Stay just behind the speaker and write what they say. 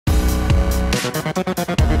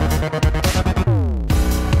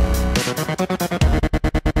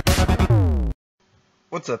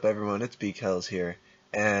What's up everyone, it's BKells here,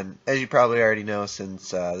 and as you probably already know since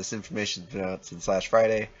this information's been out since last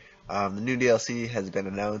Friday, the new DLC has been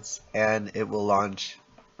announced and it will launch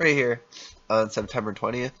right here on September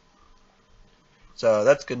 20th. So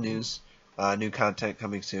that's good news, new content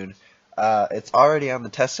coming soon. It's already on the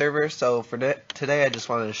test server, so for today I just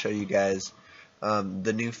wanted to show you guys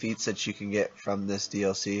the new feats that you can get from this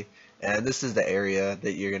DLC, and this is the area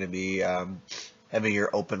that you're going to be having your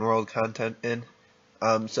open world content in.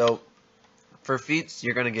 So for feats,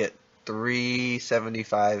 you're gonna get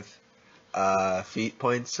 375 feat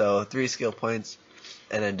points, so 3 skill points,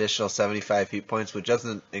 and an additional 75 feat points, which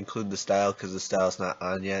doesn't include the style because the style is not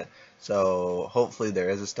on yet. So hopefully there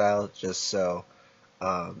is a style, just so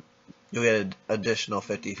you'll get an additional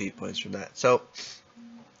 50 feat points from that. So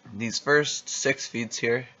these first 6 feats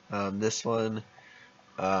here, this one,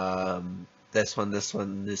 and this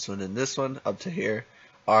one, up to here,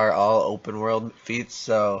 are all open world feats,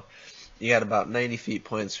 so you got about 90 feat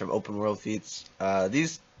points from open world feats.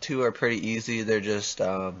 These two are pretty easy. They're just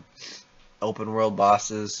open world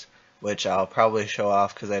bosses, which I'll probably show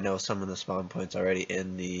off because I know some of the spawn points already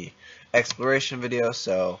in the exploration video,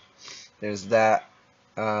 so there's that.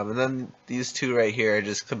 And then these two right here are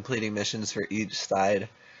just completing missions for each side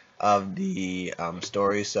of the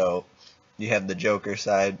story. So you have the Joker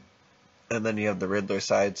side, and then you have the Riddler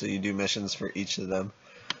side, so you do missions for each of them.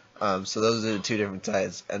 So those are the two different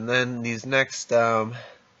sides. And then these next, I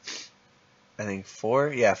think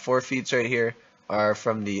 4 feats right here are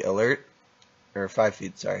from the alert, or 5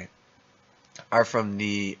 feats, sorry, are from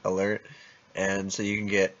the alert. And so you can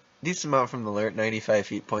get a decent amount from the alert, 95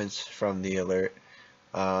 feat points from the alert.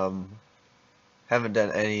 Haven't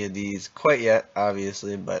done any of these quite yet,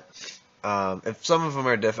 obviously, but if some of them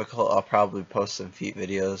are difficult, I'll probably post some feat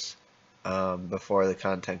videos before the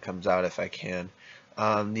content comes out if I can.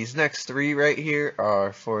 These next 3 right here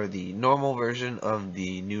are for the normal version of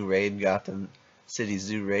the new raid, Gotham City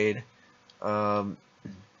Zoo raid. Yeah,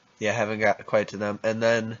 haven't got quite to them. And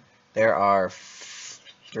then there are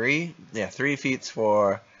 3 feats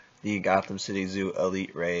for the Gotham City Zoo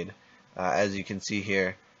Elite raid, as you can see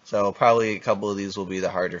here. So probably a couple of these will be the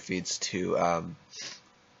harder feats to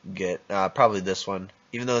get. Probably this one,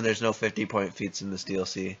 even though there's no 50-point feats in this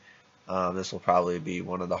DLC. This will probably be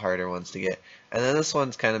one of the harder ones to get. And then this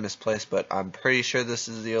one's kind of misplaced, but I'm pretty sure this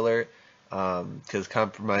is the alert, because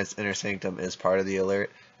Compromised Inner Sanctum is part of the alert,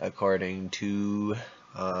 according to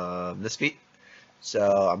this feat.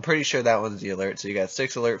 So I'm pretty sure that one's the alert. So you got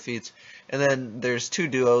 6 alert feats, and then there's 2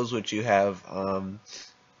 duos, which you have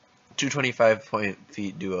 2 25-point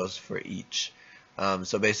feat duos for each.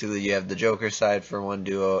 So basically you have the Joker side for one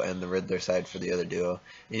duo and the Riddler side for the other duo.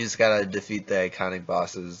 You just gotta defeat the iconic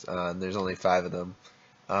bosses. There's only 5 of them,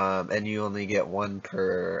 and you only get one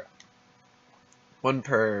per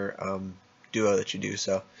duo that you do.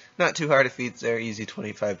 So not too hard of feats. They're easy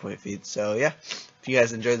 25-point feats. So yeah, if you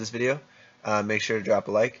guys enjoyed this video, make sure to drop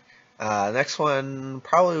a like. Next one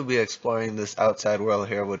probably will be exploring this outside world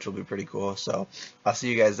here, which will be pretty cool. So I'll see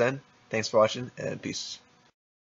you guys then. Thanks for watching, and peace.